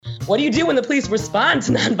What do you do when the police respond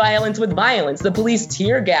to nonviolence with violence? The police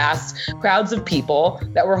tear gassed crowds of people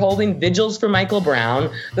that were holding vigils for Michael Brown.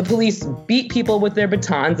 The police beat people with their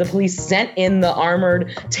batons. The police sent in the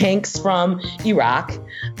armored tanks from Iraq.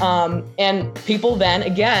 And people then,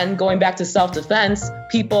 again, going back to self-defense,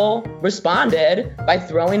 people responded by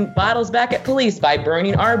throwing bottles back at police, by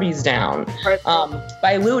burning Arby's down,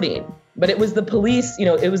 by looting. But it was the police,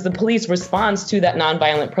 it was the police response to that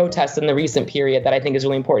nonviolent protest in the recent period that I think is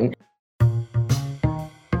really important.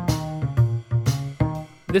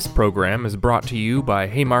 This program is brought to you by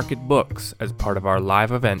Haymarket Books as part of our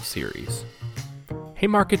live event series.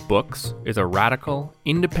 Haymarket Books is a radical,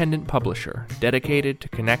 independent publisher dedicated to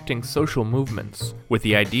connecting social movements with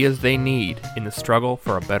the ideas they need in the struggle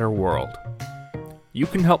for a better world. You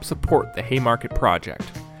can help support the Haymarket Project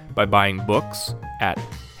by buying books at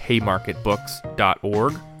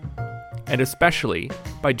haymarketbooks.org, and especially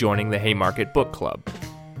by joining the Haymarket Book Club.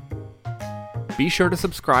 Be sure to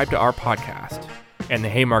subscribe to our podcast and the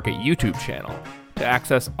Haymarket YouTube channel to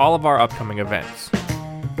access all of our upcoming events.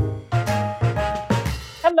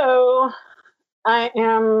 Hello, I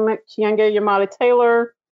am Keeanga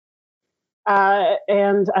Yamada-Taylor,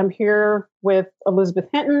 and I'm here with Elizabeth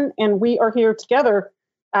Hinton, and we are here together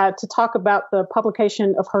to talk about the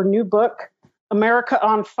publication of her new book, America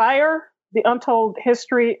on Fire, The Untold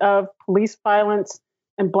History of Police Violence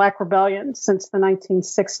and Black Rebellion Since the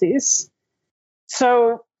 1960s.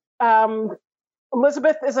 So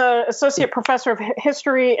Elizabeth is an associate professor of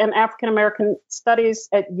history and African American studies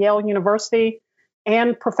at Yale University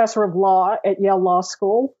and professor of law at Yale Law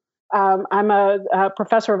School. I'm a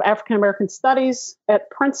professor of African American studies at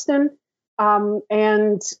Princeton,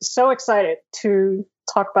 and so excited to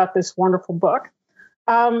talk about this wonderful book.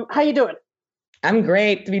 How you doing? I'm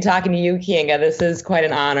great to be talking to you, Keeanga. This is quite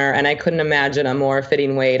an honor, and I couldn't imagine a more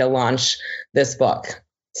fitting way to launch this book.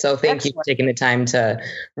 So thank you for taking the time to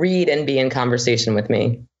read and be in conversation with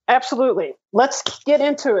me. Absolutely. Let's get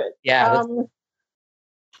into it. Yeah.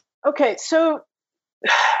 Okay, so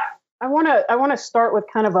I want to start with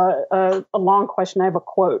kind of a long question. I have a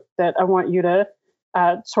quote that I want you to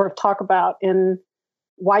sort of talk about in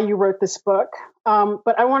why you wrote this book.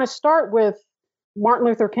 But I want to start with Martin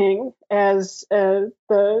Luther King as the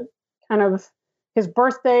kind of his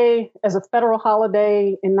birthday as a federal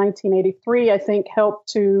holiday in 1983, I think helped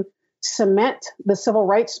to cement the civil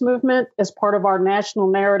rights movement as part of our national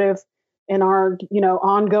narrative in our,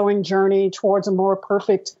 ongoing journey towards a more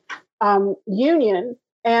perfect union.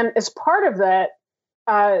 And as part of that,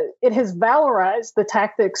 it has valorized the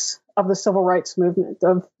tactics of the civil rights movement,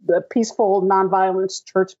 of the peaceful, nonviolence,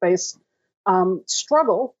 church-based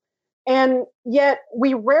struggle. And yet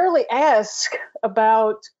we rarely ask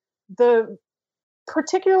about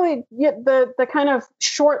particularly the kind of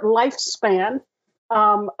short lifespan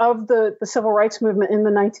of the civil rights movement in the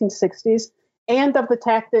 1960s and of the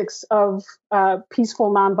tactics of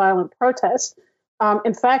peaceful nonviolent protest.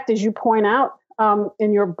 In fact, as you point out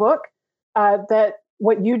in your book, that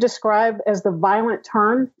what you describe as the violent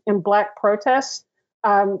turn in Black protests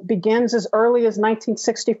begins as early as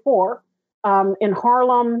 1964 in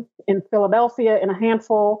Harlem, in Philadelphia, and a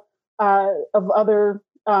handful of other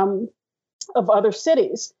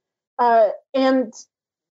cities. And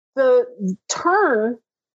the turn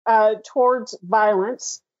towards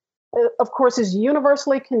violence, of course, is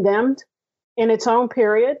universally condemned in its own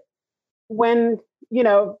period. When,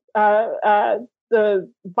 the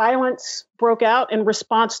violence broke out in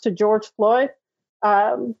response to George Floyd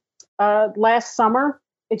last summer,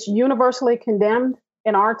 it's universally condemned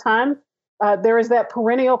in our time. There is that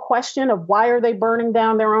perennial question of why are they burning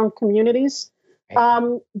down their own communities?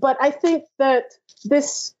 But I think that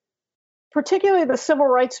this, particularly the civil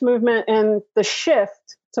rights movement and the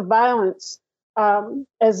shift to violence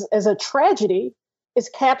as a tragedy, is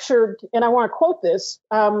captured, and I want to quote this,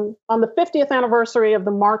 on the 50th anniversary of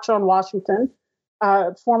the March on Washington,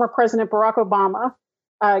 former President Barack Obama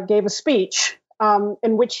gave a speech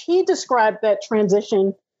in which he described that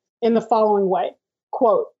transition in the following way,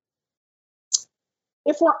 quote,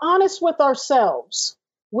 "If we're honest with ourselves,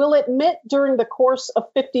 we'll admit during the course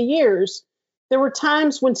of 50 years, there were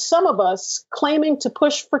times when some of us, claiming to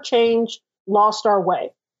push for change, lost our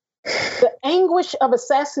way. The anguish of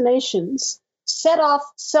assassinations set off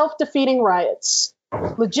self-defeating riots.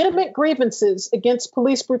 Legitimate grievances against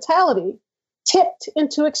police brutality tipped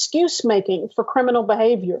into excuse-making for criminal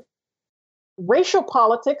behavior. Racial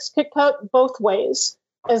politics could cut both ways,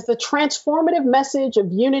 as the transformative message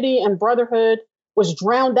of unity and brotherhood was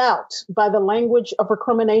drowned out by the language of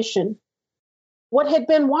recrimination. What had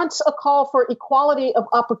been once a call for equality of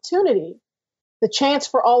opportunity the chance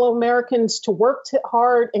for all Americans to work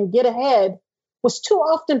hard and get ahead, was too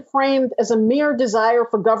often framed as a mere desire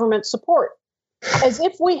for government support, as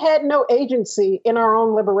if we had no agency in our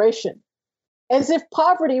own liberation, as if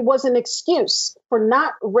poverty was an excuse for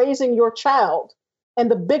not raising your child and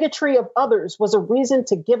the bigotry of others was a reason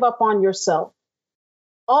to give up on yourself.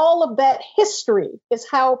 All of that history is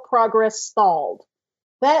how progress stalled.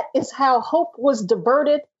 That is how hope was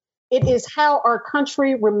diverted. It is how our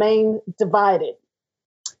country remained divided.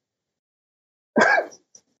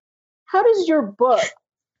 How does your book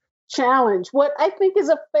challenge what I think is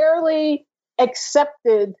a fairly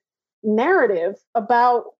accepted narrative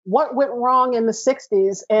about what went wrong in the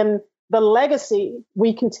 60s and the legacy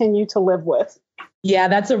we continue to live with? Yeah,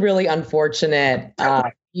 that's a really unfortunate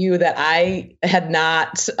view that I had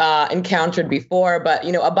not encountered before. But,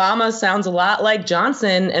 Obama sounds a lot like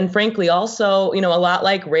Johnson, and frankly, also, a lot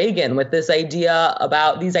like Reagan, with these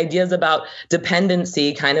ideas about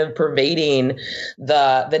dependency kind of pervading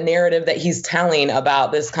the narrative that he's telling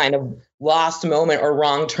about this kind of lost moment or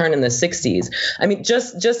wrong turn in the 60s. I mean,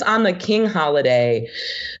 just on the King holiday,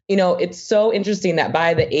 it's so interesting that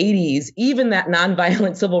by the 80s, even that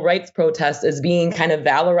nonviolent civil rights protest is being kind of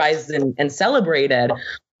valorized and celebrated,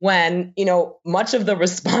 when, much of the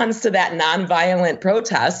response to that nonviolent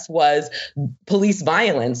protest was police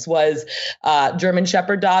violence, was German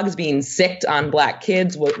Shepherd dogs being sicked on Black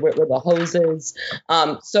kids with the hoses.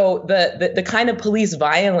 So the kind of police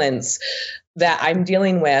violence that I'm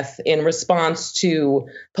dealing with in response to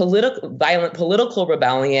violent political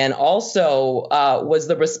rebellion also was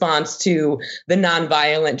the response to the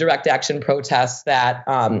nonviolent direct action protests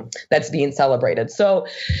that's being celebrated. So,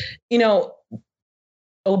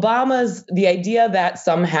 the idea that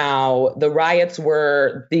somehow the riots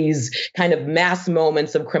were these kind of mass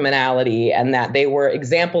moments of criminality and that they were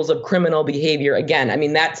examples of criminal behavior. Again, I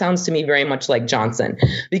mean, that sounds to me very much like Johnson,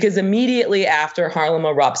 because immediately after Harlem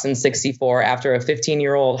erupts in 1964, after a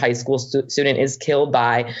 15-year-old high school student is killed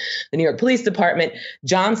by the New York Police Department,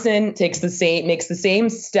 Johnson makes the same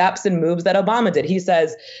steps and moves that Obama did. He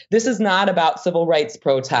says, this is not about civil rights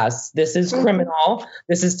protests. This is criminal.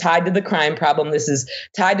 This is tied to the crime problem. This is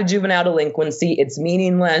tied to juvenile delinquency. It's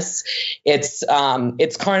meaningless. It's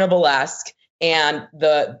carnivalesque, and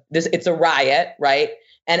it's a riot, right?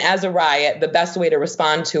 And as a riot, the best way to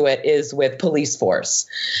respond to it is with police force.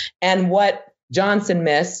 And what Johnson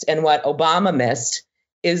missed and what Obama missed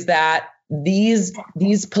is that this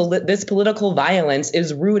political violence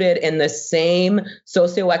is rooted in the same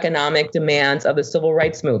socioeconomic demands of the civil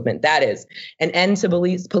rights movement. That is, an end to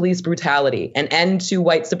police brutality, an end to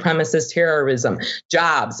white supremacist terrorism,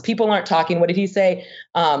 jobs. People aren't talking, what did he say?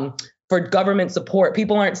 For government support.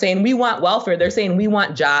 People aren't saying we want welfare. They're saying we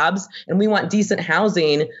want jobs and we want decent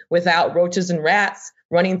housing without roaches and rats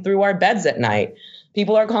running through our beds at night.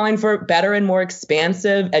 People are calling for better and more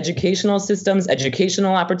expansive educational systems,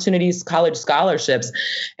 educational opportunities, college scholarships,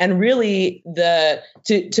 and really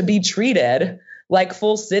to be treated like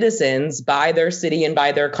full citizens by their city and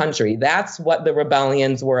by their country. That's what the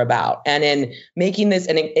rebellions were about. And in making this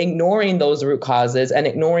and ignoring those root causes and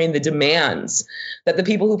ignoring the demands that the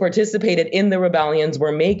people who participated in the rebellions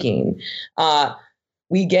were making,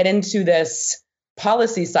 we get into this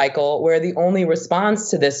policy cycle where the only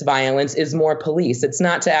response to this violence is more police. It's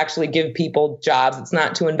not to actually give people jobs. It's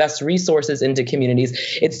not to invest resources into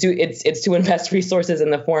communities. It's to invest resources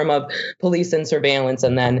in the form of police and surveillance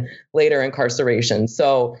and then later incarceration.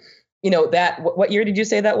 So, what year did you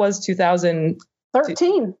say that was?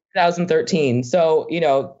 2013. 2013. So,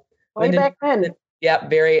 way back then. Yeah,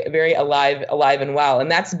 very, very alive and well.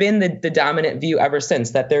 And that's been the dominant view ever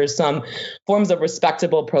since, that there's some forms of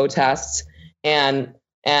respectable protests and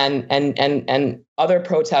other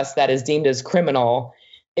protests that is deemed as criminal,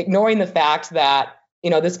 ignoring the fact that,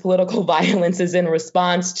 this political violence is in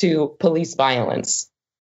response to police violence.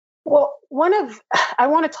 Well, I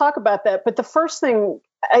want to talk about that, but the first thing,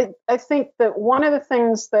 I think that one of the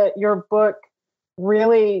things that your book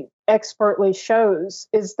really expertly shows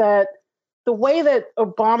is that the way that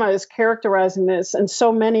Obama is characterizing this and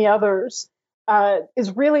so many others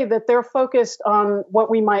is really that they're focused on what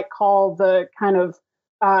we might call the kind of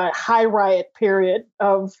high riot period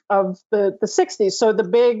of the 60s. So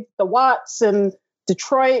the Watts and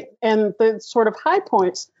Detroit and the sort of high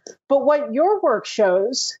points. But what your work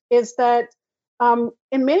shows is that in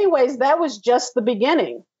many ways, that was just the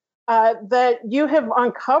beginning, that you have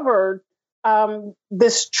uncovered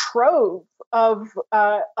this trove of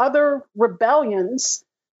other rebellions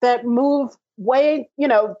that move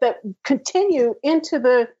that continue into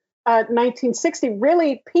the 1960s,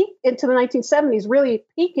 really peak into the 1970s, really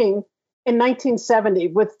peaking in 1970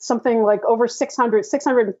 with something like over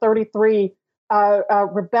 633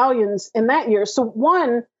 rebellions in that year. So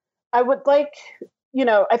one, I would like,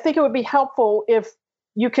 I think it would be helpful if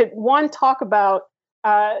you could, one, talk about,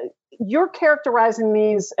 you're characterizing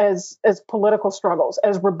these as political struggles,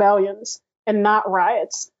 as rebellions and not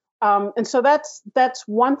riots. And so that's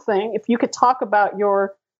one thing. If you could talk about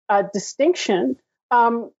your distinction,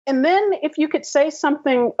 and then if you could say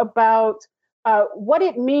something about what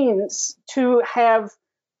it means to have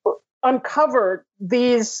uncovered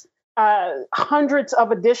these hundreds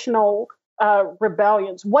of additional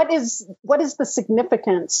rebellions. What is the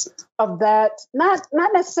significance of that? Not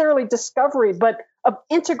necessarily discovery, but of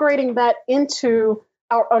integrating that into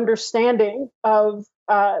our understanding of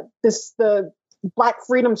the Black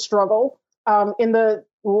freedom struggle in the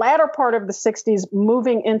latter part of the 60s,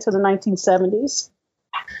 moving into the 1970s.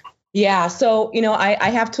 Yeah. So, I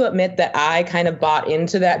have to admit that I kind of bought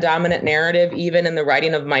into that dominant narrative, even in the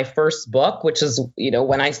writing of my first book, which is,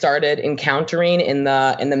 when I started encountering in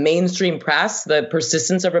the mainstream press, the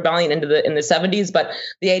persistence of rebellion in the 70s. But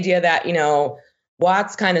the idea that,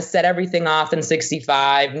 Watts kind of set everything off in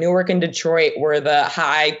 65. Newark and Detroit were the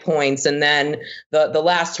high points. And then the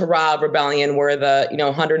last hurrah of rebellion were the,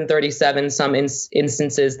 137 some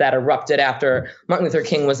instances that erupted after Martin Luther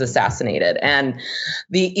King was assassinated. And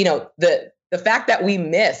the fact that we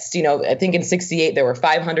missed, I think in 68, there were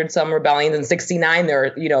 500 some rebellions. In 69,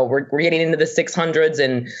 we're getting into the 600s,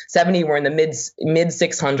 and 70, we're in the mid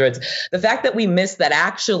 600s. The fact that we missed that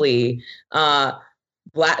actually,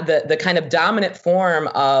 the kind of dominant form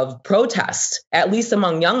of protest, at least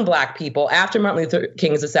among young Black people after Martin Luther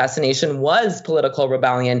King's assassination, was political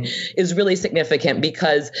rebellion, is really significant,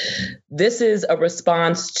 because this is a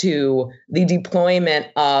response to the deployment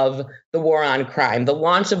of the war on crime, the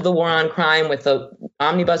launch of the war on crime with the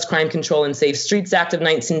Omnibus Crime Control and Safe Streets Act of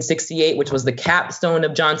 1968, which was the capstone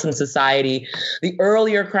of Johnson Society. The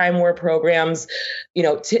earlier crime war programs,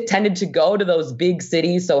 tended to go to those big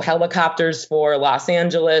cities. So helicopters for Los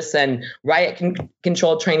Angeles and riot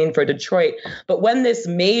control training for Detroit. But when this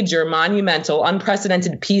major, monumental,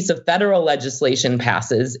 unprecedented piece of federal legislation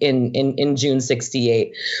passes in June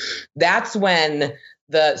 68, that's when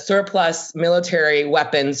the surplus military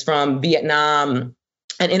weapons from Vietnam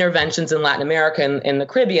and interventions in Latin America and in the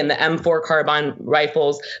Caribbean, the M4 carbine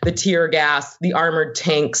rifles, the tear gas, the armored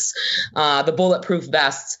tanks, the bulletproof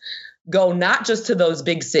vests, go not just to those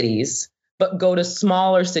big cities, but go to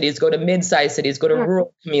smaller cities, go to mid-sized cities, go to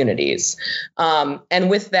rural communities. And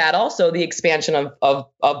with that, also the expansion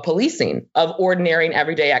of policing, of ordinary and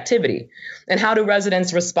everyday activity. And how do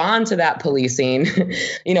residents respond to that policing?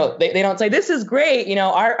 They don't say, this is great.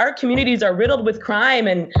 Our communities are riddled with crime.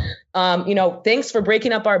 And, thanks for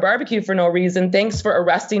breaking up our barbecue for no reason. Thanks for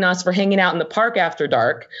arresting us for hanging out in the park after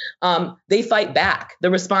dark. They fight back. The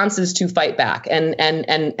response is to fight back. And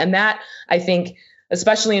that, I think,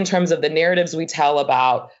 especially in terms of the narratives we tell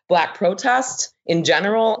about Black protest in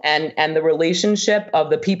general and the relationship of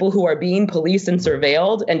the people who are being policed and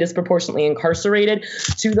surveilled and disproportionately incarcerated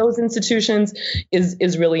to those institutions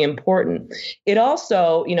is really important. It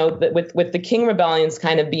also, with the King rebellions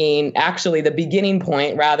kind of being actually the beginning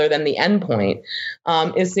point rather than the end point,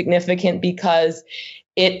 is significant because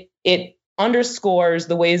it underscores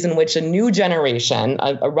the ways in which a new generation,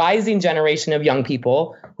 a rising generation of young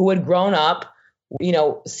people who had grown up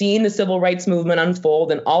seeing the civil rights movement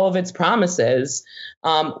unfold and all of its promises,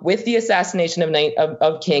 with the assassination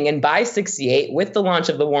of King, and by 68, with the launch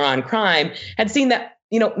of the war on crime, had seen that,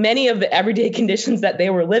 many of the everyday conditions that they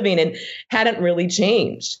were living in hadn't really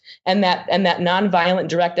changed. And that nonviolent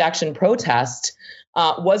direct action protest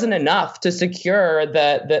wasn't enough to secure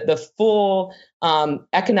the full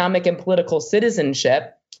economic and political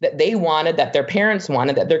citizenship that they wanted, that their parents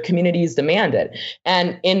wanted, that their communities demanded.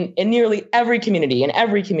 And in nearly every community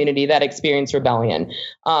that experienced rebellion,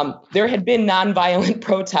 there had been nonviolent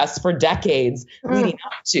protests for decades leading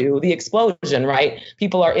up to the explosion, right?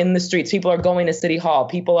 People are in the streets, people are going to City Hall,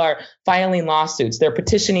 people are filing lawsuits, they're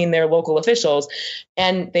petitioning their local officials,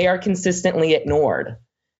 and they are consistently ignored.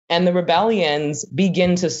 And the rebellions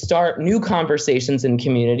begin to start new conversations in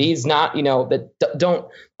communities, not, that don't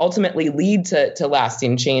ultimately lead to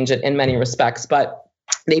lasting change in many respects, but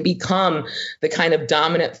they become the kind of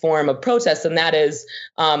dominant form of protest. And that is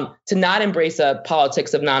to not embrace a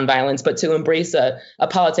politics of nonviolence, but to embrace a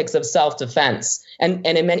politics of self-defense and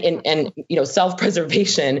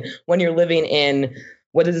self-preservation when you're living in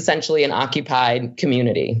what is essentially an occupied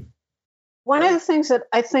community. One of the things that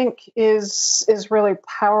I think is really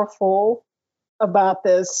powerful about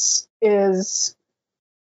this is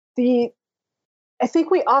I think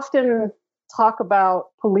we often talk about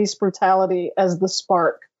police brutality as the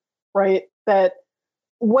spark, right? That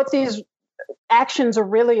what these actions are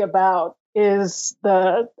really about is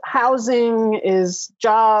the housing, is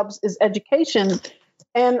jobs, is education.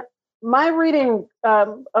 And my reading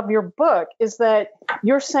of your book is that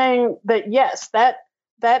you're saying that, yes, that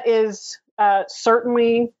is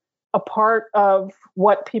certainly a part of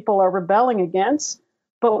what people are rebelling against.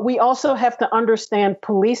 But we also have to understand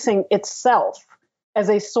policing itself as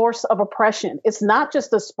a source of oppression. It's not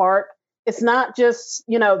just a spark. It's not just,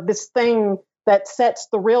 this thing that sets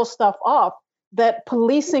the real stuff off. That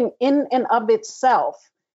policing in and of itself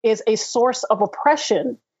is a source of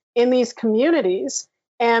oppression in these communities,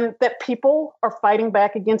 and that people are fighting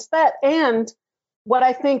back against that. And what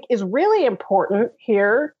I think is really important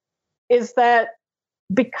here is that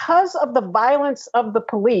because of the violence of the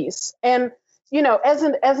police, and as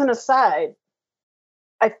an aside,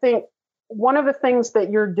 I think one of the things that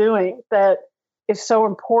you're doing that is so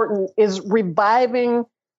important is reviving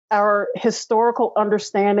our historical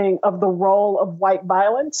understanding of the role of white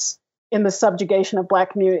violence in the subjugation of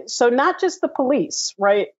Black communities. So not just the police,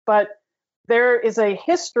 right? But there is a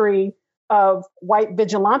history of white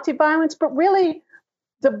vigilante violence, but really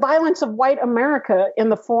the violence of white America in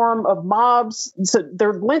the form of mobs. So there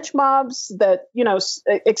are lynch mobs that,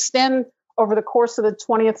 extend over the course of the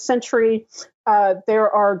 20th century. There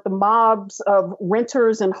are the mobs of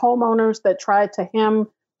renters and homeowners that tried to hem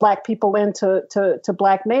Black people into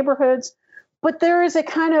Black neighborhoods. But there is a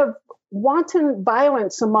kind of wanton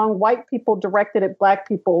violence among white people directed at Black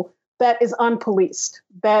people that is unpoliced,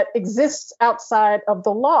 that exists outside of the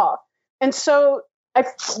law. And so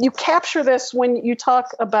you capture this when you talk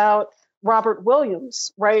about Robert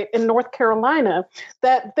Williams, right, in North Carolina,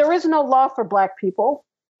 that there is no law for Black people.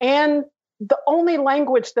 And the only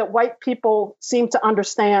language that white people seem to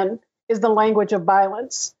understand is the language of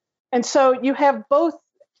violence. And so you have both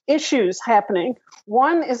issues happening.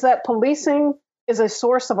 One is that policing is a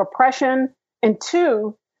source of oppression, and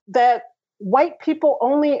two, that white people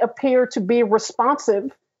only appear to be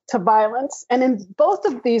responsive to violence. And in both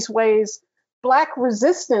of these ways, Black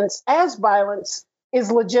resistance as violence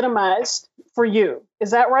is legitimized for you.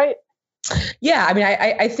 Is that right? Yeah, I mean,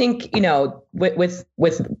 I think, with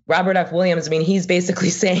Robert F. Williams, I mean, he's basically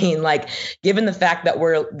saying, like, given the fact that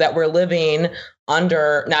we're living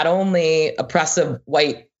under not only oppressive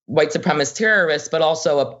white supremacist terrorists, but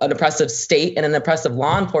also an oppressive state and an oppressive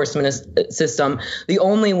law enforcement system, the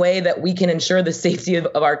only way that we can ensure the safety of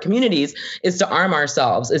our communities is to arm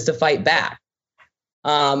ourselves, is to fight back.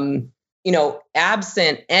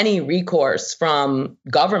 Absent any recourse from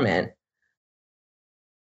government.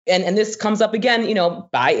 And this comes up again, in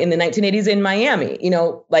the 1980s in Miami,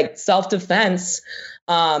 like self-defense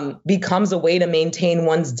becomes a way to maintain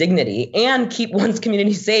one's dignity and keep one's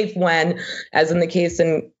community safe when, as in the case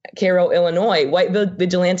in Cairo, Illinois, white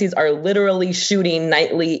vigilantes are literally shooting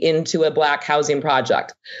nightly into a Black housing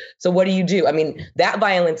project. So what do? I mean, that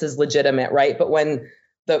violence is legitimate, right? But when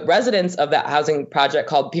the residents of that housing project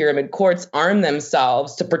called Pyramid Courts arm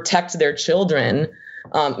themselves to protect their children,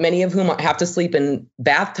 many of whom have to sleep in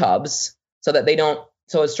bathtubs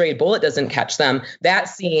so a stray bullet doesn't catch them,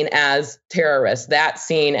 that's seen as terrorist, that's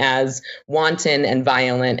seen as wanton and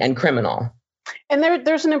violent and criminal. And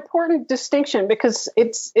there's an important distinction, because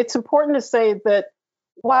it's important to say that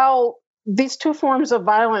while these two forms of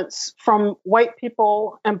violence from white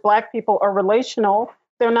people and Black people are relational,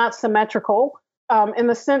 they're not symmetrical, in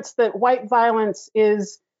the sense that white violence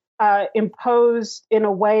is imposed in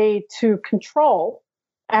a way to control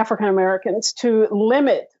African Americans, to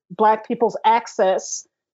limit Black people's access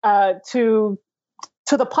to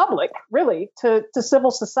the public, really, to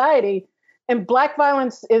civil society. And Black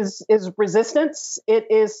violence is resistance. It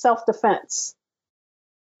is self-defense.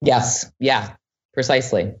 Yes. Yeah,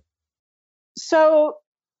 precisely. So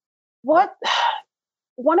one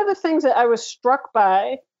of the things that I was struck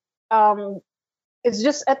by is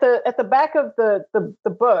just at the back of the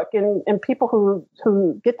book, and people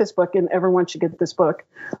who get this book, and everyone should get this book,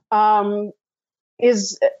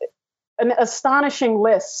 is an astonishing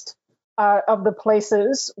list of the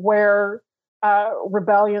places where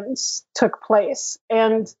rebellions took place.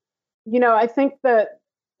 And, I think that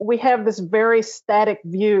we have this very static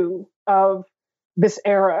view of this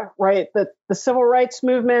era, right? That the civil rights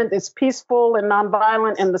movement is peaceful and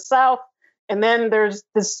nonviolent in the South. And then there's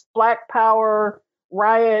this Black power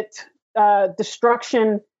riot,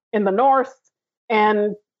 destruction in the North.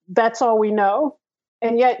 And that's all we know.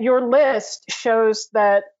 And yet your list shows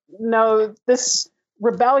that, no, this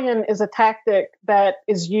rebellion is a tactic that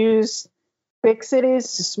is used big cities,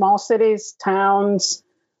 small cities, towns,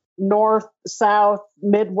 North, South,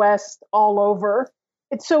 Midwest, all over.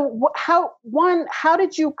 And so how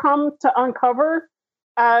did you come to uncover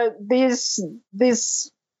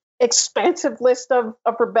these expansive list of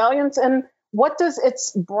rebellions, and what does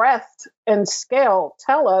its breadth and scale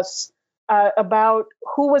tell us about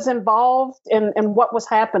who was involved and what was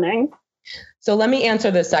happening? So let me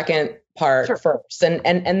answer the second part first.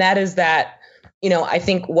 And that is that, I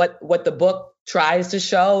think what the book tries to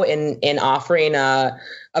show in offering a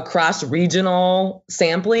cross-regional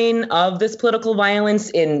sampling of this political violence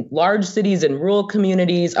in large cities and rural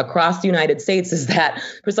communities across the United States is that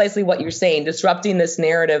precisely what you're saying, disrupting this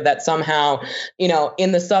narrative that somehow,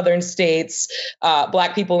 in the southern states,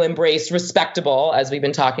 Black people embraced respectable, as we've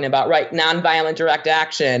been talking about, right, nonviolent direct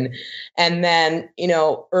action. And then,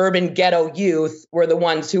 urban ghetto youth were the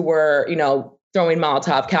ones who were, throwing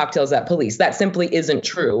Molotov cocktails at police. That simply isn't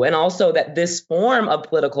true. And also that this form of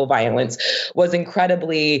political violence was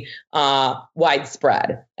incredibly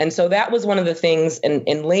widespread. And so that was one of the things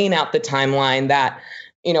in laying out the timeline that,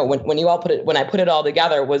 when I put it all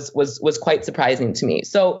together was quite surprising to me.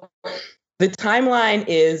 So the timeline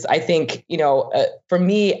is, I think, for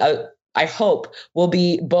me, I hope will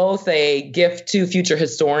be both a gift to future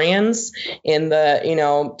historians in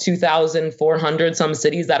the, 2,400 some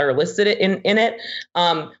cities that are listed in it,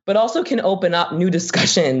 but also can open up new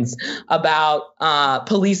discussions about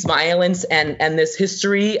police violence and this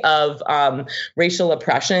history of racial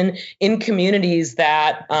oppression in communities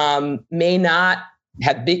that may not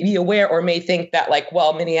be aware or may think that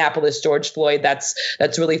Minneapolis, George Floyd, that's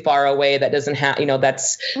really far away. That doesn't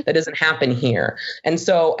that doesn't happen here. And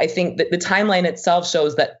so I think that the timeline itself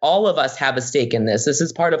shows that all of us have a stake in this. This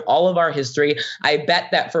is part of all of our history. I bet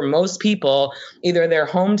that for most people, either their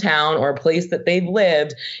hometown or a place that they've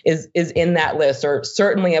lived is in that list, or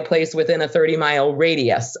certainly a place within a 30-mile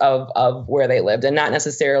radius of where they lived, and not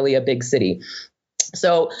necessarily a big city.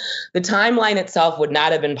 So the timeline itself would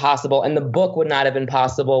not have been possible, and the book would not have been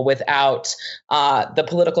possible without the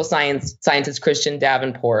political scientist Christian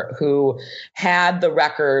Davenport, who had the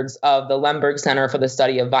records of the Lemberg Center for the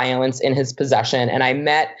Study of Violence in his possession. And I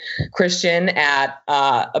met Christian at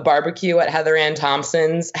a barbecue at Heather Ann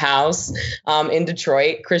Thompson's house in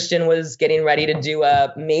Detroit. Christian was getting ready to do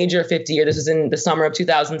a major 50-year. This was in the summer of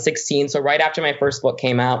 2016, so right after my first book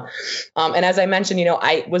came out. And as I mentioned,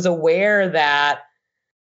 I was aware that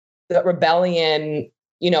the rebellion,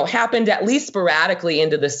 happened at least sporadically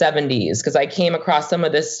into the 70s, because I came across some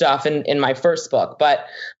of this stuff in my first book, but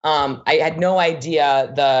I had no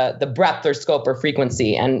idea the breadth or scope or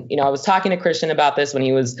frequency. And, I was talking to Christian about this when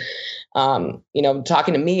he was,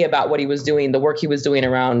 talking to me about what he was doing, the work he was doing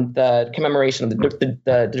around the commemoration of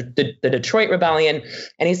the Detroit Rebellion.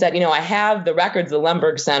 And he said, I have the records of the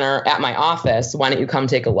Lemberg Center at my office. Why don't you come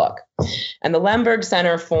take a look? And the Lemberg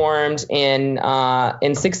Center formed in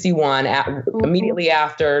 61, immediately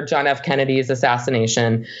after John F. Kennedy's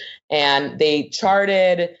assassination. And they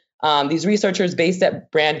charted these researchers based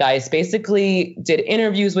at Brandeis basically did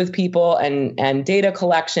interviews with people and data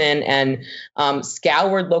collection and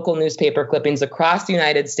scoured local newspaper clippings across the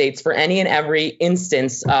United States for any and every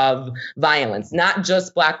instance of violence, not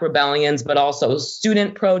just Black rebellions, but also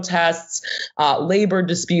student protests, labor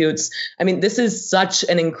disputes. I mean, this is such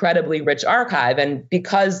an incredibly rich archive. And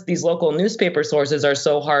because these local newspaper sources are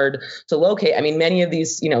so hard to locate, I mean, many of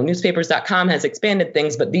these, newspapers.com has expanded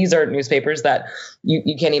things, but these are newspapers that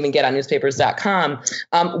you can't even get on newspapers.com.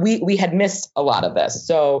 We had missed a lot of this.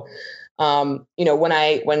 So, when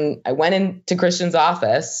I went into Christian's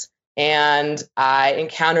office and I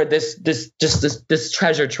encountered this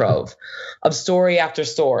treasure trove of story after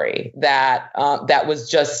story that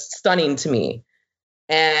was just stunning to me.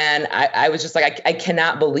 And I was just like, I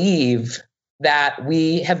cannot believe that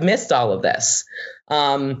we have missed all of this.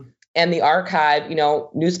 And the archive,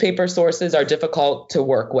 newspaper sources are difficult to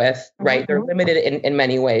work with, right? Mm-hmm. They're limited in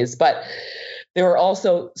many ways, but there are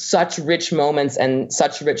also such rich moments and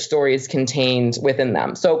such rich stories contained within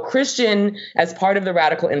them. So Christian, as part of the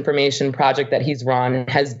Radical Information Project that he's run,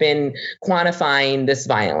 has been quantifying this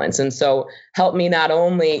violence. And so helped me not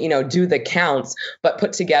only, do the counts, but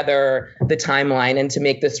put together the timeline and to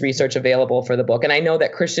make this research available for the book. And I know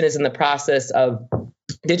that Christian is in the process of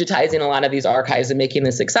digitizing a lot of these archives and making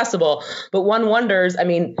this accessible. But one wonders,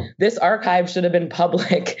 this archive should have been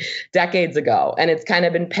public decades ago, and it's kind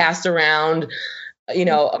of been passed around,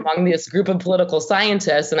 among this group of political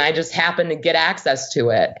scientists, and I just happened to get access to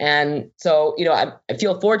it. And so, I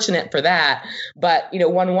feel fortunate for that. But,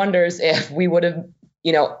 one wonders if we would have,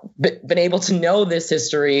 been able to know this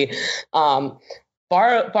history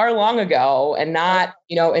far long ago, and not,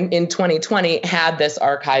 in 2020 had this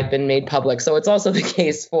archive been made public. So it's also the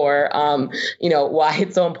case for, why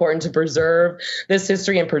it's so important to preserve this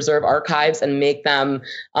history and preserve archives and make them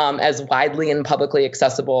as widely and publicly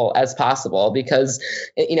accessible as possible. Because,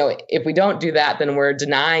 if we don't do that, then we're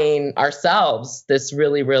denying ourselves this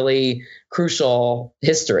really, really crucial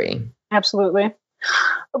history. Absolutely.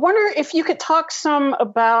 I wonder if you could talk some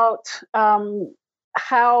about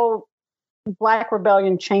how Black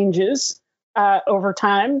rebellion changes over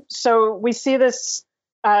time. So we see this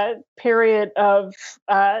period of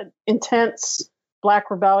intense Black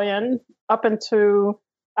rebellion up into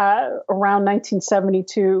around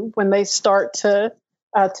 1972, when they start to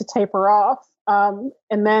taper off, and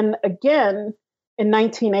then again in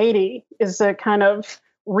 1980 is a kind of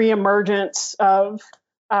reemergence of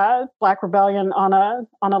Black rebellion on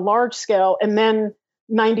a large scale, and then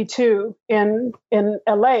 92 in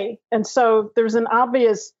LA. And so there's an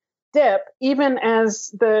obvious dip, even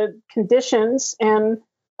as the conditions and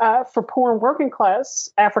for poor and working class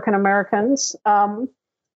African Americans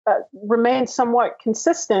remain somewhat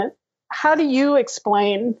consistent. How do you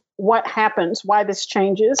explain what happens, why this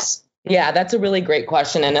changes? Yeah, that's a really great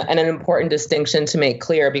question, and an important distinction to make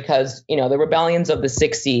clear, because, the rebellions of the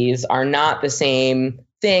 60s are not the same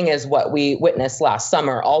thing as what we witnessed last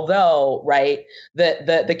summer. Although, right,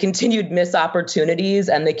 the continued missed opportunities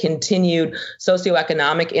and the continued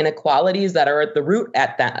socioeconomic inequalities that are at the root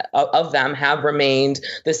of them have remained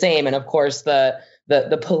the same. And of course, the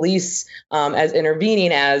police as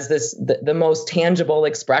intervening as the most tangible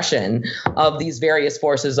expression of these various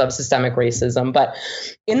forces of systemic racism. But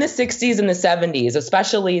in the 60s and the 70s,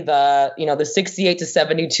 especially the 68 to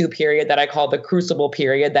 72 period that I call the crucible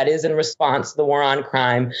period, that is in response to the war on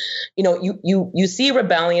crime, you see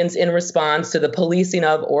rebellions in response to the policing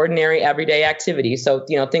of ordinary everyday activities. So,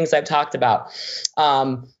 things I've talked about,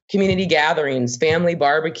 community gatherings, family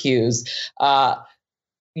barbecues,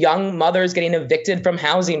 young mothers getting evicted from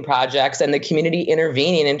housing projects and the community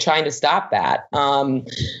intervening and trying to stop that.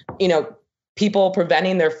 People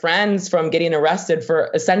preventing their friends from getting arrested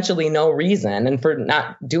for essentially no reason and for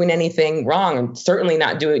not doing anything wrong, and certainly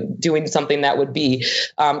not doing something that would be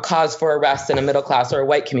cause for arrest in a middle class or a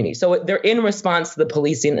white community. So they're in response to the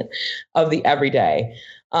policing of the everyday.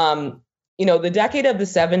 The decade of the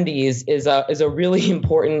 70s is a really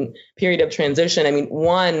important period of transition. I mean,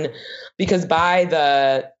 one, because by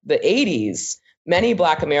the 80s, many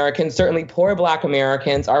Black Americans, certainly poor Black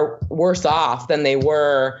Americans, are worse off than they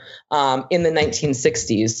were in the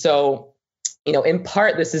 1960s. So, in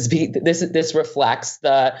part, this reflects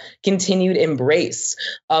the continued embrace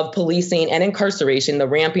of policing and incarceration, the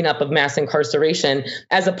ramping up of mass incarceration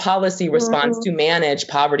as a policy response to manage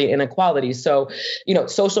poverty and inequality. So,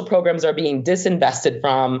 social programs are being disinvested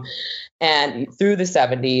from and through the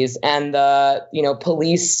 70s, and the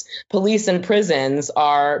police and prisons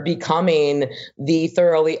are becoming the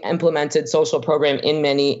thoroughly implemented social program in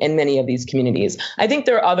many of these communities. I think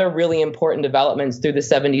there are other really important developments through the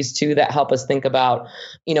 70s too that help us think about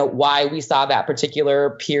why we saw that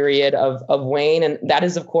particular period of wane, and that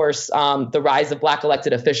is, of course, the rise of Black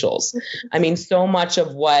elected officials. I mean, so much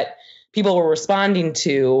of what people were responding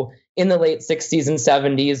to in the late 60s and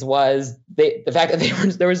 70s was the fact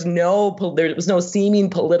that there was no seeming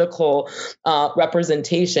political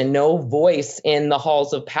representation, no voice in the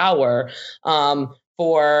halls of power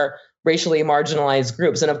for racially marginalized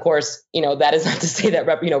groups. And of course, that is not to say that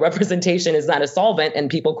representation is not a solvent, and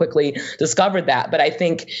people quickly discovered that. But I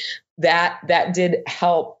think that did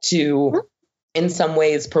help to, in some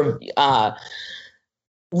ways,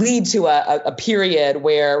 lead to a period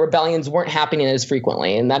where rebellions weren't happening as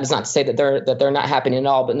frequently. And that is not to say that they're not happening at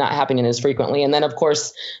all, but not happening as frequently. And then, of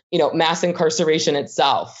course, mass incarceration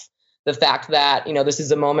itself, the fact that, this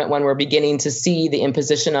is a moment when we're beginning to see the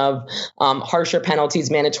imposition of harsher penalties,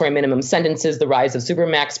 mandatory minimum sentences, the rise of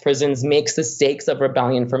supermax prisons makes the stakes of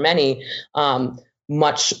rebellion for many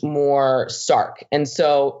much more stark. And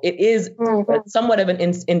so it is somewhat of an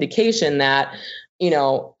indication that,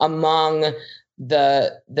 among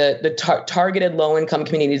the targeted low-income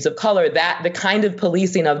communities of color, that the kind of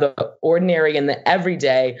policing of the ordinary and the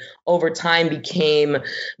everyday over time became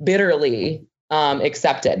bitterly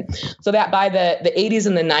accepted. So that by the 80s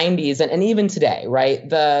and the 90s, and even today, right,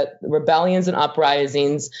 the rebellions and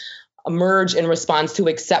uprisings emerge in response to more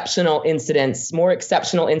exceptional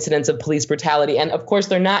incidents of police brutality. And of course,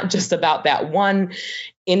 they're not just about that one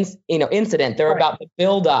incident. They're about the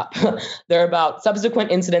build up. They're about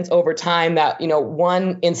subsequent incidents over time that,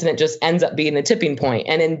 one incident just ends up being the tipping point.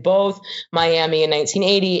 And in both Miami in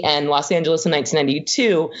 1980 and Los Angeles in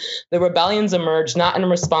 1992, the rebellions emerged not in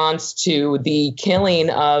response to the killing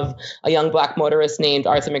of a young Black motorist named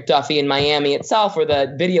Arthur McDuffie in Miami itself, or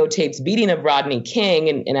the videotaped beating of Rodney King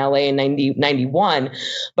in LA in 91,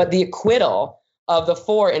 but the acquittal of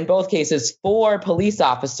in both cases, 4 police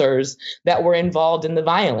officers that were involved in the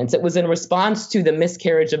violence. It was in response to the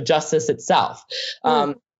miscarriage of justice itself.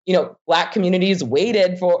 Black communities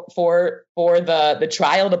waited for the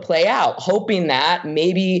trial to play out, hoping that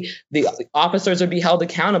maybe the officers would be held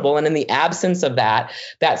accountable. And in the absence of that,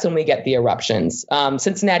 that's when we get the eruptions.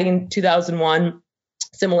 Cincinnati in 2001.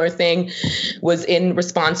 Similar thing was in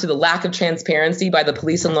response to the lack of transparency by the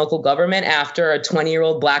police and local government after a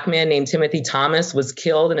 20-year-old Black man named Timothy Thomas was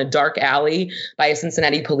killed in a dark alley by a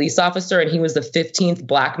Cincinnati police officer. And he was the 15th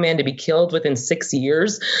Black man to be killed within 6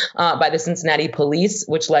 years by the Cincinnati police,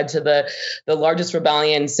 which led to the largest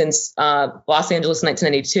rebellion since Los Angeles in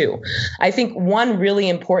 1992. I think one really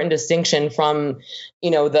important distinction from,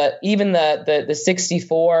 the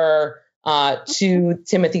 64 to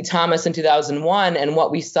Timothy Thomas in 2001 and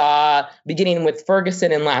what we saw beginning with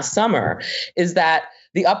Ferguson in last summer is that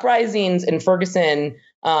the uprisings in Ferguson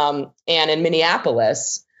and in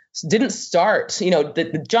Minneapolis didn't start,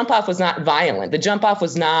 the jump off was not violent. The jump off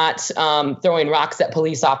was not throwing rocks at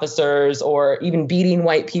police officers or even beating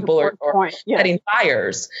white people or setting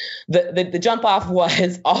fires. The jump off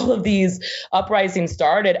was all of these uprisings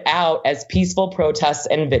started out as peaceful protests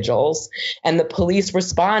and vigils, and the police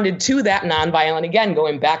responded to that nonviolent, again,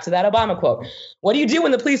 going back to that Obama quote. What do you do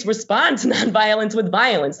when the police respond to nonviolence with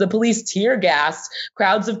violence? The police tear gassed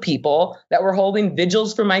crowds of people that were holding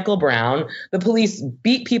vigils for Michael Brown. The police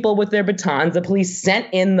beat people with their batons. The police sent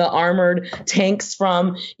in the armored tanks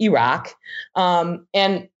from Iraq.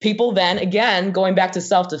 And people then, again, going back to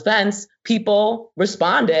self-defense, people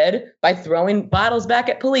responded by throwing bottles back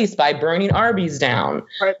at police, by burning Arby's down,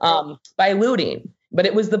 by looting. But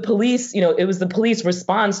it was the police,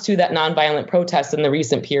 response to that nonviolent protest in the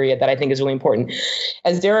recent period that I think is really important.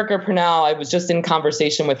 As Derecka Purnell, I was just in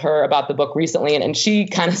conversation with her about the book recently, and she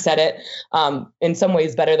kind of said it in some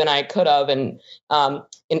ways better than I could have. And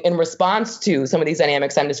in response to some of these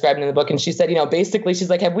dynamics I'm describing in the book, and she said, basically, she's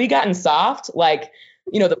like, have we gotten soft? Like,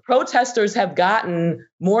 the protesters have gotten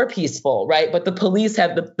more peaceful, right? But the police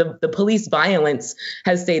have the police violence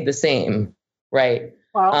has stayed the same, right?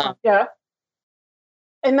 Well, yeah.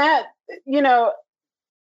 And that,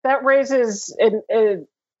 that raises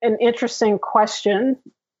an interesting question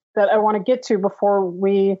that I want to get to before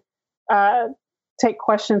we take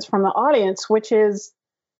questions from the audience, which is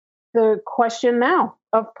the question now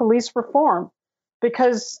of police reform.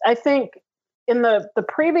 Because I think in the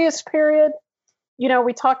previous period,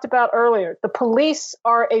 we talked about earlier, the police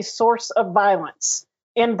are a source of violence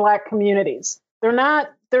in Black communities. They're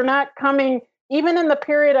not coming, even in the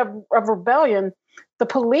period of rebellion, the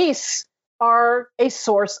police are a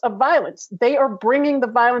source of violence. They are bringing the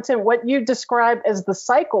violence in, what you describe as the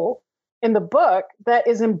cycle in the book that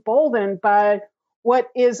is emboldened by what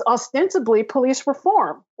is ostensibly police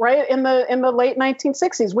reform, right? In the late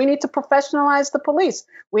 1960s, we need to professionalize the police.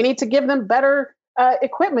 We need to give them better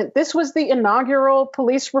equipment. This was the inaugural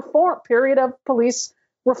police reform period of police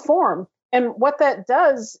reform. And what that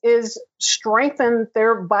does is strengthen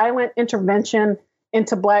their violent intervention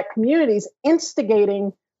into Black communities,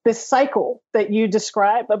 instigating this cycle that you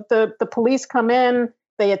describe of the police come in,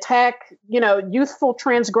 they attack, youthful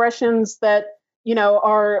transgressions that,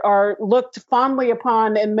 are looked fondly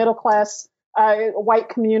upon in middle class white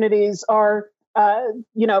communities are,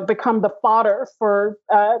 become the fodder for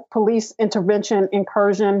police intervention,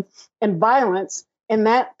 incursion, and violence. And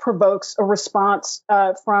that provokes a response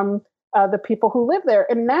from the people who live there.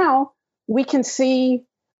 And now we can see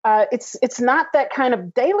it's not that kind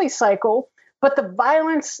of daily cycle, but the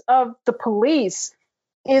violence of the police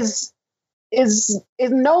is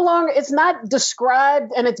no longer, it's not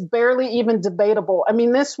described, and it's barely even debatable. I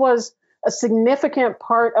mean, this was a significant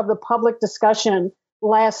part of the public discussion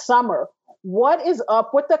last summer. What is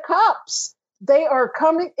up with the cops? They are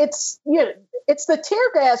coming. It's the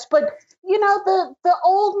tear gas, but the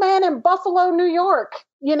old man in Buffalo, New York,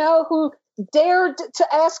 who dared to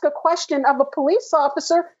ask a question of a police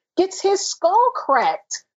officer gets his skull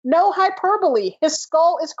cracked. No hyperbole. His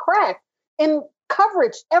skull is cracked in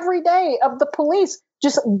coverage every day of the police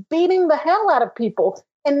just beating the hell out of people.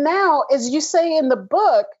 And now, as you say in the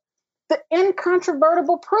book, the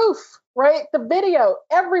incontrovertible proof, right? The video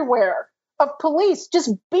everywhere of police just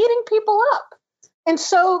beating people up. And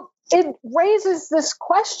so it raises this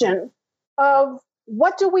question of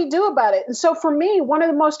what do we do about it? And so for me, one of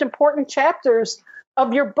the most important chapters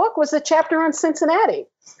of your book was the chapter on Cincinnati.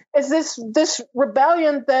 Is this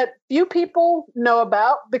rebellion that few people know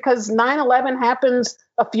about because 9/11 happens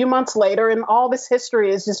a few months later and all this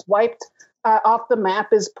history is just wiped off the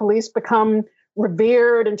map as police become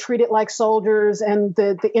revered and treated like soldiers, and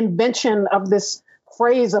the invention of this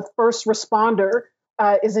phrase of first responder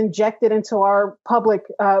is injected into our public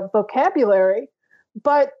vocabulary.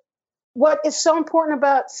 But what is so important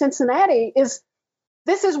about Cincinnati is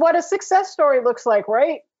this is what a success story looks like,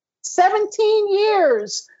 right? 17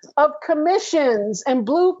 years of commissions and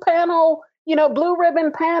blue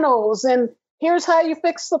ribbon panels, and here's how you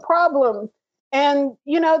fix the problem. And,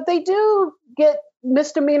 they do get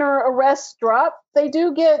misdemeanor arrests dropped. They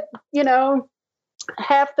do get,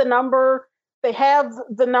 half the number. They have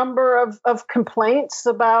the number of complaints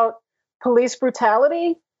about police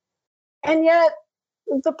brutality. And yet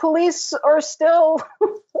the police are still...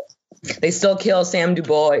 They still kill Sam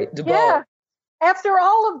Dubois. Yeah, after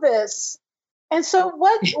all of this. And so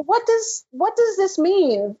what does this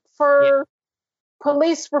mean for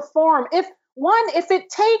police reform? If it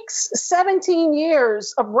takes 17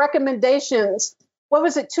 years of recommendations, what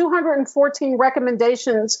was it, 214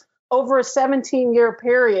 recommendations over a 17-year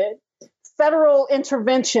period, federal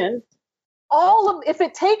intervention, if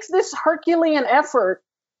it takes this Herculean effort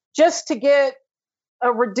just to get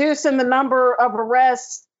a reduce in the number of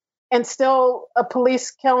arrests and still a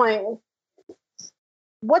police killing,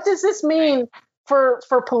 what does this mean for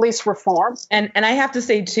police reform? And I have to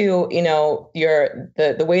say too,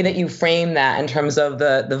 the way that you frame that in terms of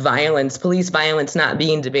the violence, police violence not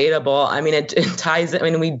being debatable. I mean, it ties. I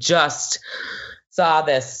mean, we just saw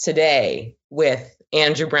this today with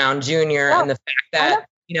Andrew Brown Jr. and the fact that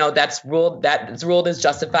that's ruled as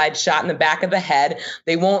justified, shot in the back of the head.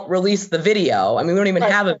 They won't release the video. I mean, we don't even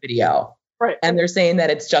have a video. Right. And they're saying that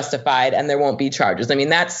it's justified and there won't be charges. I mean,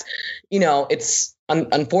 that's, it's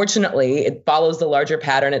unfortunately, it follows the larger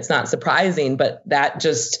pattern. It's not surprising, but that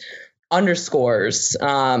just underscores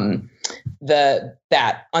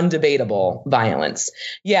that undebatable violence.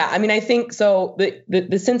 Yeah, I mean, I think so.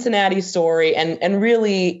 The Cincinnati story and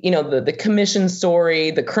really, the commission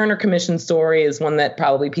story, the Kerner Commission story is one that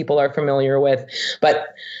probably people are familiar with. But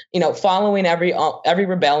following every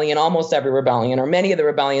rebellion, almost every rebellion, or many of the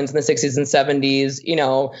rebellions in the 60s and 70s,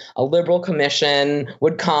 a liberal commission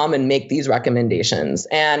would come and make these recommendations.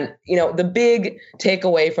 And the big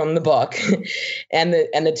takeaway from the book, and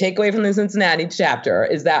the takeaway from the Cincinnati chapter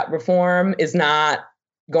is that reform is not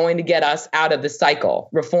going to get us out of the cycle.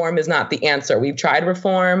 Reform is not the answer. We've tried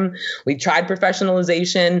reform. We've tried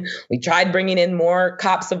professionalization. We tried bringing in more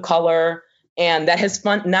cops of color. And that has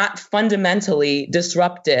not fundamentally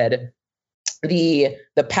disrupted the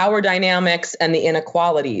power dynamics and the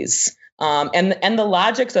inequalities and the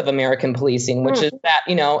logics of American policing, which is that,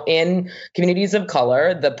 in communities of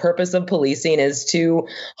color, the purpose of policing is to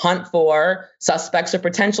hunt for suspects or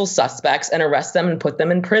potential suspects and arrest them and put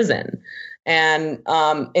them in prison. And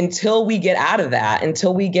until we get out of that,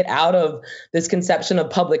 until we get out of this conception of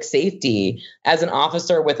public safety as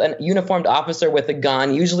a uniformed officer with a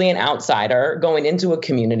gun, usually an outsider going into a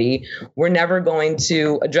community, we're never going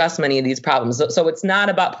to address many of these problems. So it's not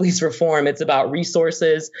about police reform. It's about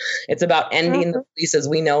resources. It's about ending the police as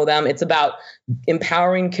we know them. It's about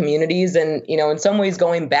empowering communities and, in some ways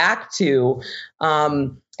going back to,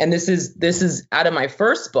 and this is out of my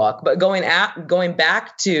first book, but going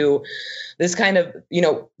back to this kind of,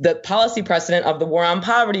 the policy precedent of the war on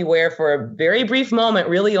poverty, where for a very brief moment,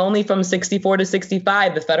 really only from 64 to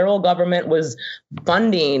 65, the federal government was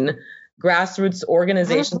funding grassroots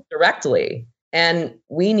organizations directly. And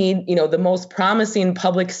we need, the most promising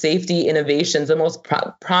public safety innovations, the most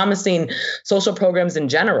promising social programs in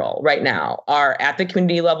general right now are at the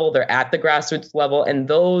community level, they're at the grassroots level, and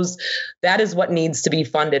that is what needs to be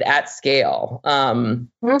funded at scale.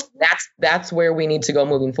 That's where we need to go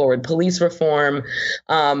moving forward. Police reform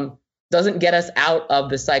doesn't get us out of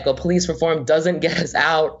the cycle. Police reform doesn't get us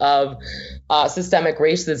out of systemic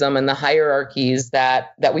racism and the hierarchies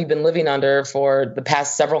that we've been living under for the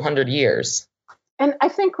past several hundred years. And I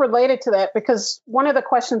think related to that, because one of the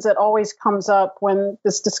questions that always comes up when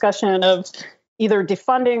this discussion of either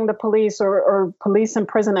defunding the police or police and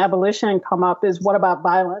prison abolition come up is, what about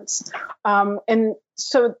violence? And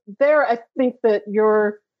so there, I think that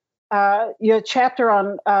your chapter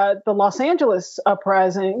on the Los Angeles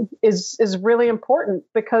uprising is really important,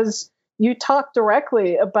 because you talk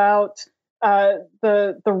directly about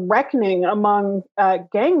the reckoning among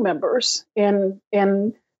gang members in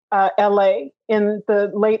LA in the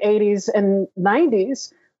late 80s and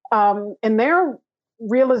 90s, and their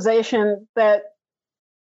realization that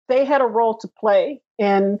they had a role to play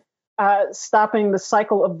in stopping the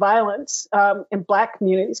cycle of violence in Black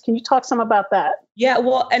communities. Can you talk some about that? Yeah,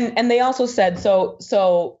 well, and they also said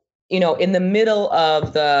so in the middle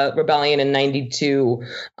of the rebellion in '92,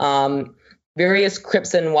 various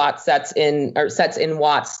Crips and Watts sets in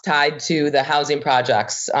Watts tied to the housing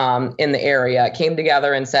projects in the area came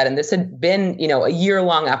together and said, and this had been a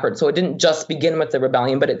year-long effort, so it didn't just begin with the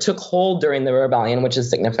rebellion, but it took hold during the rebellion, which is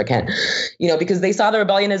significant, because they saw the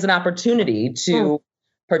rebellion as an opportunity to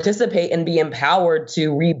participate and be empowered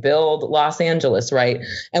to rebuild Los Angeles, right?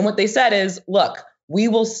 And what they said is, look, we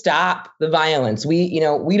will stop the violence. We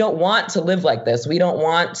don't want to live like this. We don't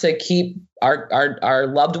want to keep our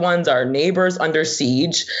loved ones, our neighbors under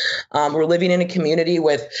siege. We're living in a community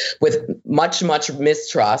with much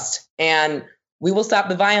mistrust, and we will stop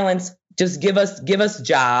the violence. Just give us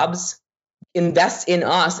jobs. Invest in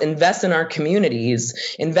us, invest in our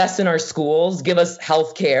communities, invest in our schools, give us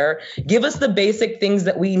health care, give us the basic things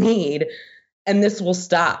that we need, and this will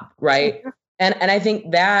stop, right? And I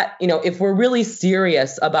think that, if we're really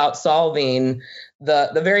serious about solving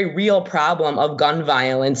the very real problem of gun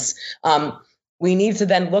violence, we need to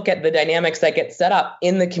then look at the dynamics that get set up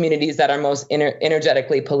in the communities that are most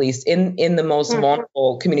energetically policed, in the most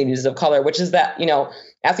vulnerable communities of color, which is that,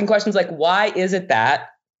 asking questions like, why is it that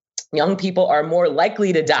young people are more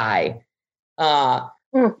likely to die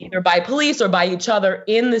either by police or by each other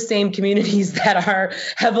in the same communities that are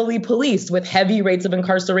heavily policed with heavy rates of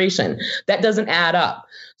incarceration? That doesn't add up.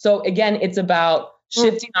 So again, it's about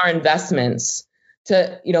shifting our investments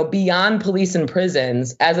to, beyond police and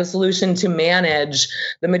prisons as a solution to manage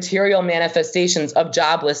the material manifestations of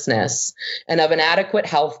joblessness and of inadequate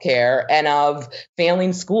health care and of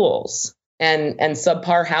failing schools and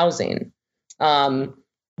subpar housing.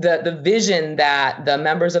 The vision that the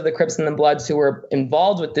members of the Crips and the Bloods who were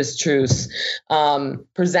involved with this truce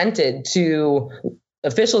presented to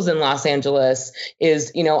officials in Los Angeles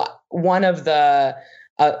is, one of a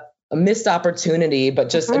missed opportunity, but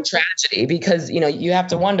just a tragedy, because, you have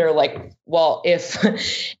to wonder, like, well,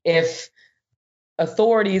 if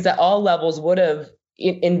authorities at all levels would have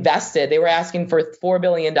invested, they were asking for $4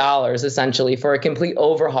 billion essentially for a complete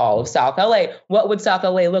overhaul of South LA. What would South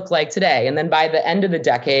LA look like today? And then by the end of the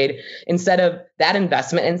decade, instead of that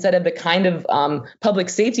investment, instead of the kind of public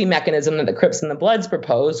safety mechanism that the Crips and the Bloods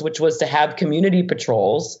proposed, which was to have community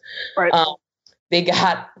patrols, right. They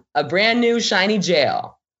got a brand new shiny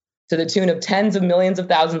jail to the tune of tens of millions of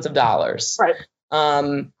thousands of dollars. Right.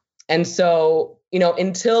 And so,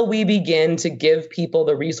 until we begin to give people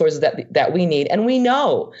the resources that we need, and we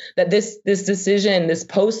know that this decision, this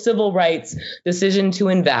post-civil rights decision to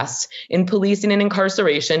invest in policing and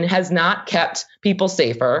incarceration has not kept people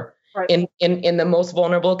safer in the most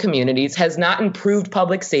vulnerable communities, has not improved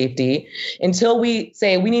public safety. Until we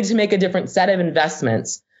say we need to make a different set of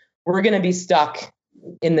investments, we're going to be stuck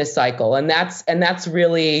in this cycle. And that's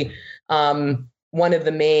really one of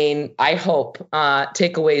the main, I hope,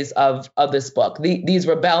 takeaways of this book. These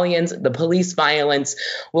rebellions, the police violence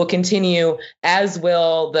will continue, as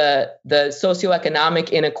will the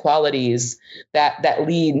socioeconomic inequalities that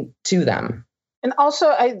lead to them. And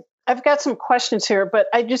also, I've got some questions here, but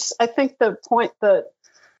I think the point that,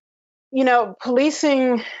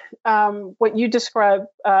 policing, what you describe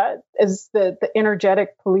as the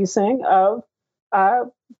energetic policing of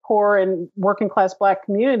poor and working class Black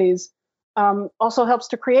communities, also helps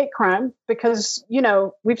to create crime, because,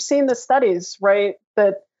 we've seen the studies, right,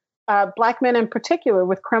 that Black men in particular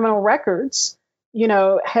with criminal records,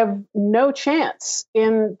 have no chance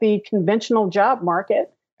in the conventional job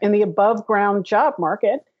market, in the above ground job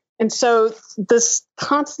market. And so this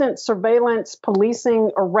constant surveillance,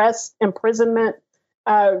 policing, arrest, imprisonment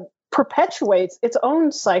perpetuates its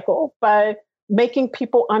own cycle by making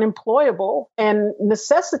people unemployable and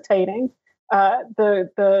necessitating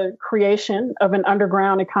the creation of an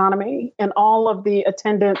underground economy and all of the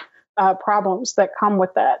attendant problems that come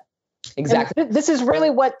with that. Exactly. This is really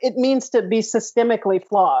what it means to be systemically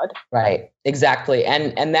flawed. Right. Exactly.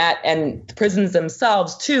 And prisons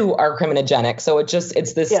themselves too are criminogenic. So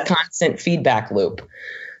it's this constant feedback loop.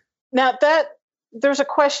 Now there's a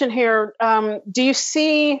question here. Do you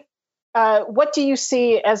see what do you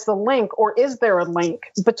see as the link, or is there a link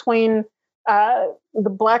between the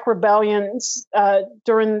Black rebellions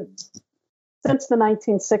since the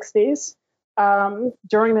 1960s,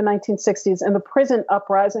 during the 1960s, and the prison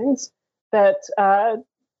uprisings that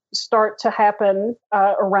start to happen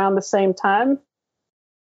around the same time?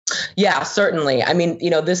 Yeah, certainly. I mean,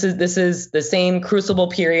 this is the same crucible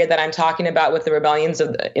period that I'm talking about with the rebellions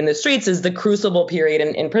in the streets is the crucible period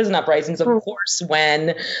in prison uprisings, of course,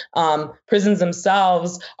 when prisons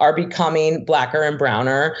themselves are becoming blacker and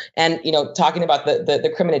browner, and talking about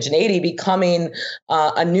the criminageneity becoming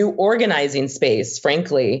a new organizing space,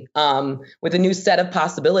 frankly, with a new set of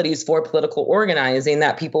possibilities for political organizing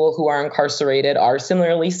that people who are incarcerated are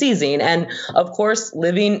similarly seizing, and of course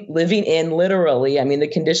living in literally. I mean, the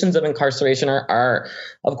conditions of incarceration are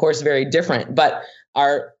of course very different, but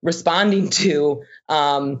are responding to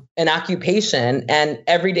an occupation and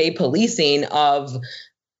everyday policing of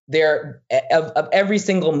every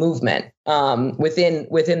single movement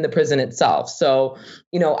within the prison itself. So,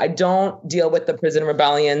 I don't deal with the prison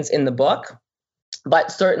rebellions in the book,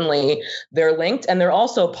 but certainly they're linked, and they're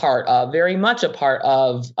also very much a part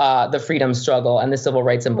of the freedom struggle and the civil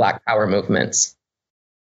rights and Black Power movements.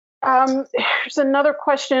 Here's another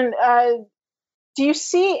question. Do you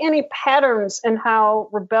see any patterns in how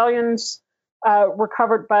rebellions were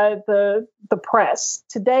covered by the press?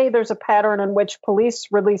 Today, there's a pattern in which police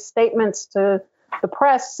release statements to the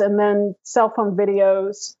press, and then cell phone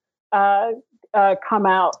videos come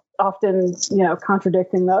out, often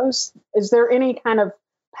contradicting those. Is there any kind of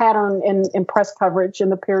pattern in press coverage in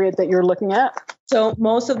the period that you're looking at? So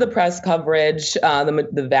most of the press coverage,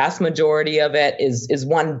 the vast majority of it is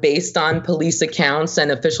one based on police accounts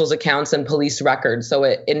and officials' accounts and police records. So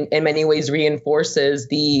it in many ways reinforces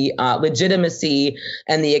the legitimacy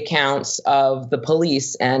and the accounts of the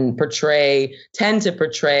police, and tend to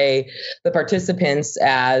portray the participants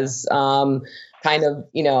as kind of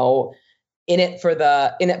in it for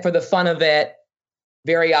the fun of it.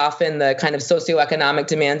 Very often the kind of socioeconomic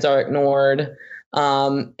demands are ignored.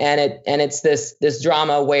 And it's this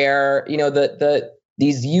drama where,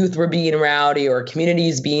 these youth were being rowdy, or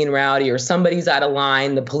communities being rowdy, or somebody's out of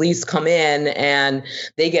line. The police come in and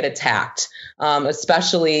they get attacked.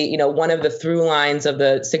 Especially, one of the through lines of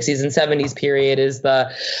the 60s and 70s period is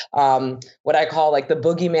the what I call like the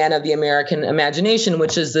boogeyman of the American imagination,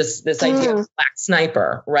 which is this idea of Black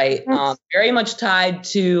sniper, right? Very much tied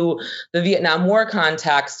to the Vietnam War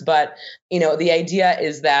context, but the idea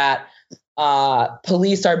is that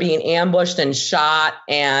police are being ambushed and shot,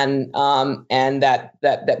 and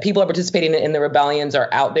that people are participating in the rebellions are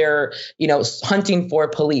out there, hunting for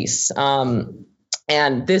police.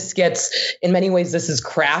 And this gets, in many ways, this is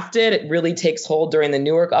crafted. It really takes hold during the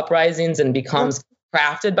Newark uprisings and becomes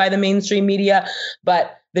crafted by the mainstream media.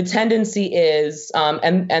 But the tendency is,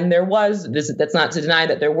 and there was this, that's not to deny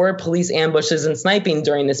that there were police ambushes and sniping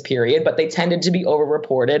during this period, but they tended to be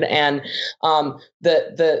overreported. And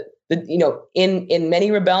in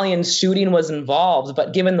many rebellions, shooting was involved,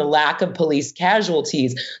 but given the lack of police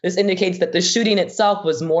casualties, this indicates that the shooting itself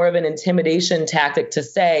was more of an intimidation tactic to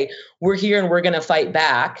say, we're here and we're going to fight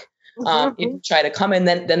back. If you try to come in,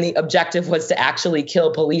 then the objective was to actually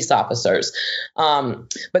kill police officers.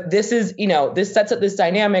 But this is, this sets up this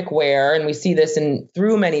dynamic where, and we see this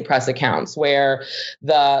through many press accounts, where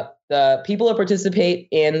the people who participate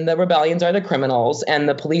in the rebellions are the criminals, and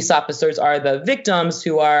the police officers are the victims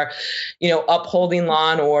who are, upholding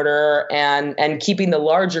law and order and keeping the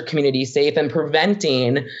larger community safe and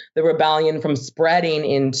preventing the rebellion from spreading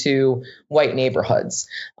into white neighborhoods.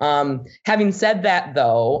 Having said that,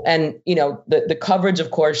 though, and the coverage, of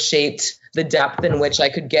course, shaped the depth in which I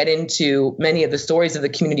could get into many of the stories of the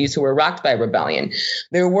communities who were rocked by rebellion.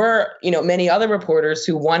 There were, many other reporters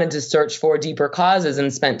who wanted to search for deeper causes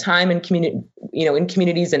and spent time in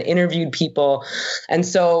communities and interviewed people. And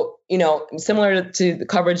so, similar to the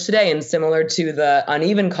coverage today and similar to the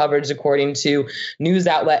uneven coverage according to news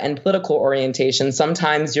outlet and political orientation,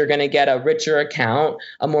 sometimes you're going to get a richer account,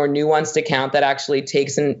 a more nuanced account that actually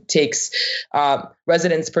takes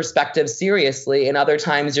residents' perspective seriously. And other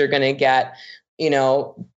times you're going to get,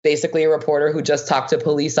 basically a reporter who just talked to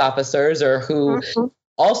police officers, or who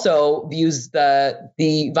also views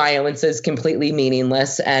the violence as completely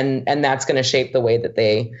meaningless, and that's going to shape the way that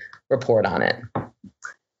they report on it.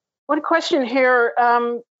 One question here.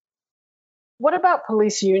 What about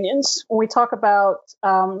police unions? When we talk about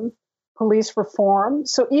police reform,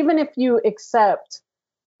 so even if you accept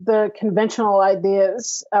the conventional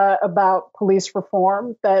ideas about police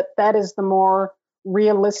reform, that is the more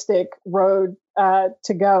realistic road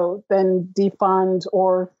to go than defund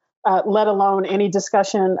or let alone any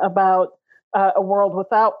discussion about a world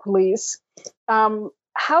without police.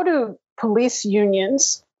 How do police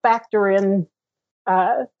unions factor in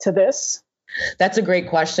to this? That's a great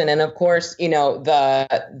question. And of course,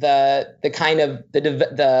 the kind of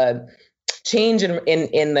the change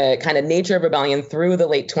in the kind of nature of rebellion through the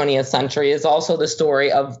late 20th century is also the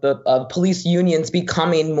story of police unions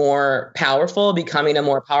becoming more powerful, becoming a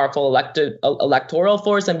more powerful electoral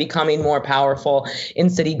force, and becoming more powerful in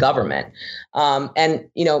city government. And,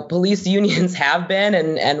 police unions have been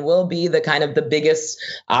and will be the kind of the biggest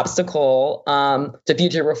obstacle to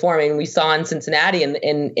future reform. And we saw in Cincinnati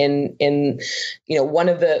in one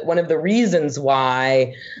of the reasons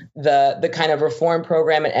why the kind of reform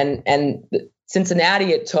program and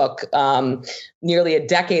Cincinnati, it took nearly a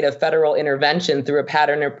decade of federal intervention through a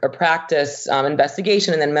pattern or practice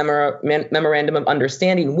investigation and then memorandum of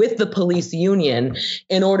understanding with the police union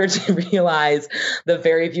in order to realize the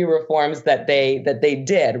very few reforms that they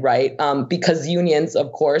did, right? Because unions,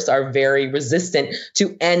 of course, are very resistant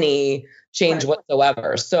to any change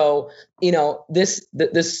whatsoever. So,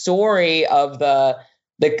 the story of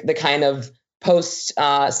the kind of post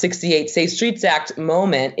 68 Safe Streets Act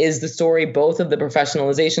moment is the story both of the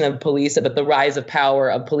professionalization of police, but the rise of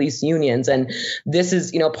power of police unions. And this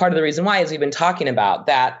is, part of the reason why, as we've been talking about,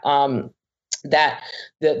 that that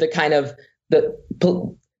the kind of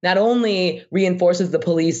not only reinforces the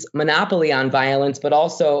police monopoly on violence, but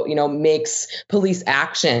also, makes police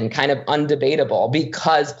action kind of undebatable,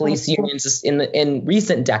 because police unions in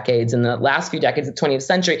recent decades, in the last few decades of the 20th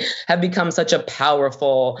century, have become such a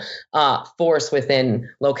powerful force within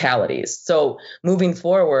localities. So moving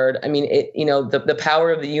forward, the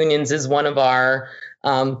power of the unions is one of our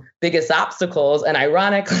biggest obstacles, and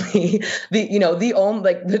ironically,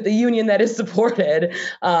 the union that is supported,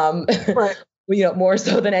 right. More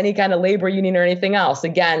so than any kind of labor union or anything else.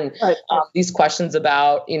 Again, right. These questions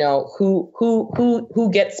about, who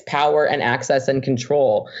gets power and access and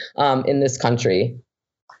control in this country.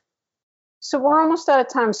 So we're almost out of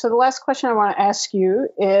time. So the last question I want to ask you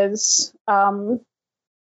is,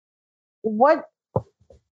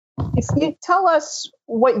 if you tell us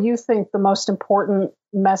what you think the most important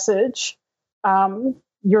message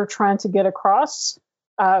you're trying to get across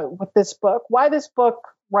with this book, why this book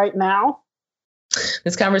right now?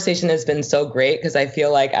 This conversation has been so great because I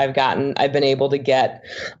feel like I've been able to get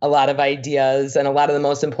a lot of ideas and a lot of the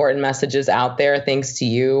most important messages out there, thanks to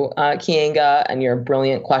you, Kianga, and your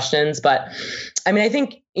brilliant questions. But I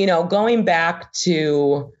think, going back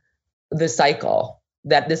to the cycle,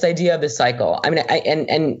 this idea of the cycle, and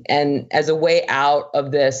as a way out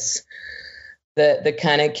of this, the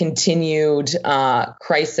kind of continued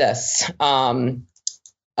crisis,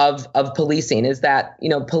 of policing, is that,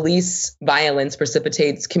 police violence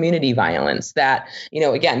precipitates community violence. That,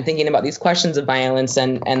 again, thinking about these questions of violence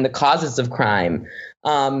and the causes of crime,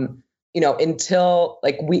 until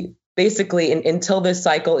until this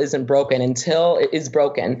cycle isn't broken, until it is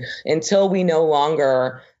broken, until we no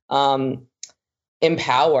longer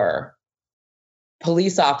empower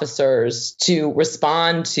police officers to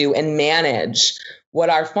respond to and manage what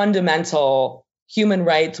are fundamental human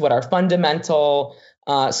rights, what are fundamental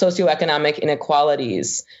socioeconomic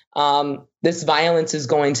inequalities, this violence is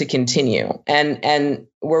going to continue. And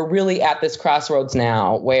we're really at this crossroads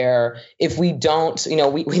now where if we don't,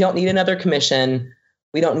 we don't need another commission.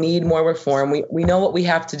 We don't need more reform. We know what we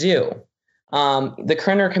have to do. The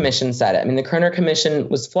Kerner Commission said it. The Kerner Commission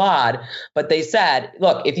was flawed, but they said,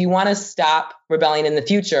 look, if you want to stop rebellion in the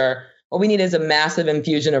future, what we need is a massive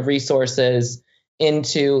infusion of resources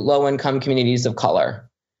into low-income communities of color.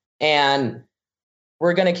 And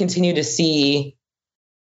we're going to continue to see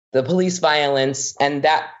the police violence, and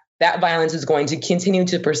that violence is going to continue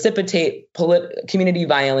to precipitate community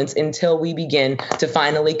violence until we begin to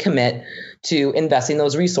finally commit to investing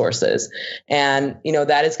those resources. And,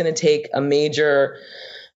 that is going to take a major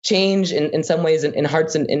change in some ways in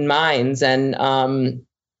hearts and in minds. And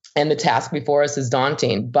the task before us is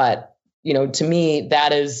daunting. But, to me,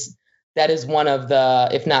 that is one of the,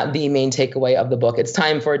 if not the main takeaway of the book. It's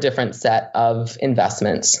time for a different set of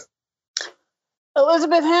investments.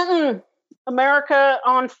 Elizabeth Hinton, America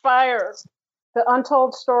on Fire, the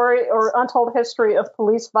untold story or untold history of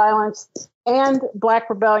police violence and Black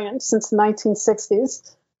rebellion since the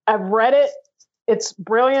 1960s. I've read it. It's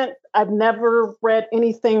brilliant. I've never read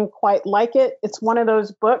anything quite like it. It's one of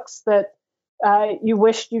those books that you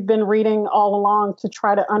wished you'd been reading all along to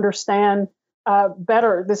try to understand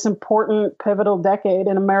better this important pivotal decade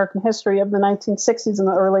in American history of the 1960s and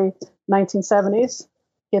the early 1970s.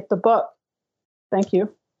 Get the book. Thank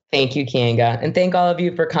you. Thank you, Kianga. And thank all of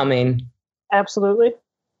you for coming. Absolutely.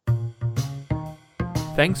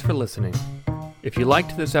 Thanks for listening. If you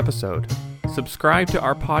liked this episode, subscribe to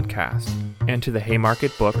our podcast and to the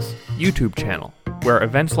Haymarket Books YouTube channel, where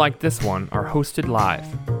events like this one are hosted live.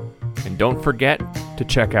 And don't forget to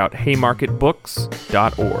check out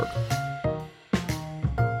haymarketbooks.org.